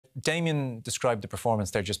Damien described the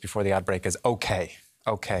performance there just before the ad break as okay.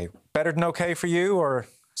 Okay. Better than okay for you, or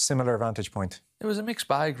similar vantage point? It was a mixed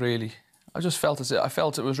bag, really. I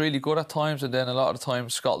felt it was really good at times, and then a lot of the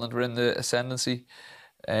times Scotland were in the ascendancy.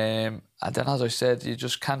 And then, as I said, you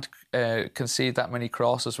just can't concede that many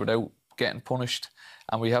crosses without getting punished,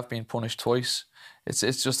 and we have been punished twice. It's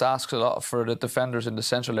just asks a lot for the defenders in the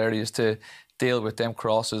central areas to deal with them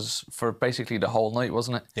crosses for basically the whole night,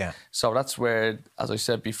 wasn't it? Yeah. So that's where, as I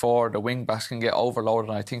said before, the wing backs can get overloaded,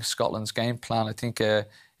 and I think Scotland's game plan,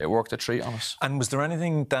 it worked a treat on us. And was there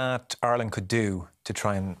anything that Ireland could do to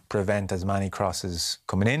try and prevent as many crosses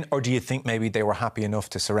coming in, or do you think maybe they were happy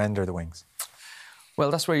enough to surrender the wings? Well,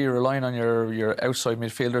 that's where you're relying on your outside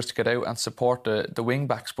midfielders to get out and support the wing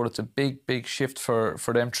backs, but it's a big shift for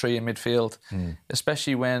them three in midfield,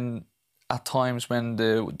 especially when at times when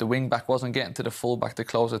the wing back wasn't getting to the full back to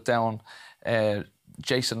close it down.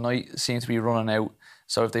 Jason Knight seemed to be running out,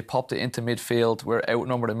 so if they popped it into midfield, we're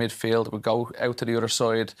outnumbered in midfield, we'd go out to the other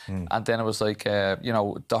side, and then it was like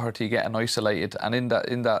Doherty getting isolated, and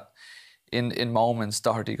in moments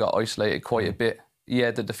Doherty got isolated quite a bit.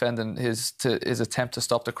 Yeah, the defending, his attempt to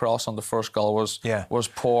stop the cross on the first goal was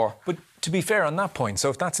poor. But to be fair on that point, so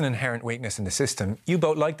if that's an inherent weakness in the system, you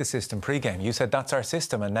both liked the system pre-game. You said that's our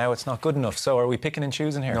system and now it's not good enough. So are we picking and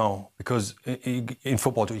choosing here? No, because in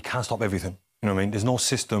football you can't stop everything. You know what I mean? There's no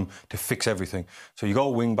system to fix everything. So you go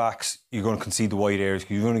wing backs, you're going to concede the wide areas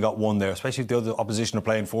because you've only got one there, especially if the other opposition are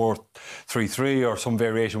playing 4-3-3 or some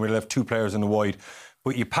variation where they have two players in the wide.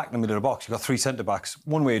 But you pack them into the box. You've got three centre-backs.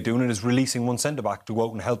 One way of doing it is releasing one centre-back to go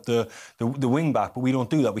out and help the wing-back. But we don't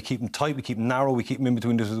do that. We keep them tight, we keep them narrow, we keep them in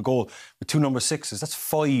between the goal. With two number sixes, that's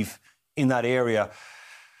five in that area.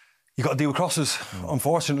 You've got to deal with crosses,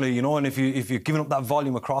 unfortunately, you know. And if you're giving up that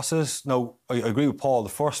volume of crosses... Now, I agree with Paul, the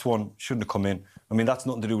first one shouldn't have come in. I mean, that's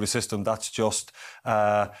nothing to do with the system. That's just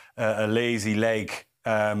a lazy leg.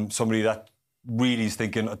 Somebody that really is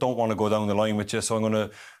thinking, I don't want to go down the line with you, so I'm going to...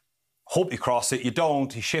 hope you cross it. You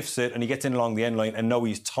don't. He shifts it and he gets in along the end line, and now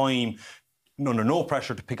he's time under no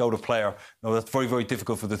pressure to pick out a player. Now that's very, very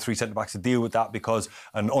difficult for the three centre backs to deal with that, because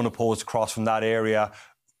an unopposed cross from that area,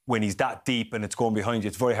 when he's that deep and it's going behind you,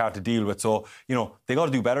 it's very hard to deal with. So, you know, they got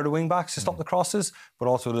to do better, the wing backs, to stop the crosses, but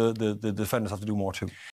also the defenders have to do more too.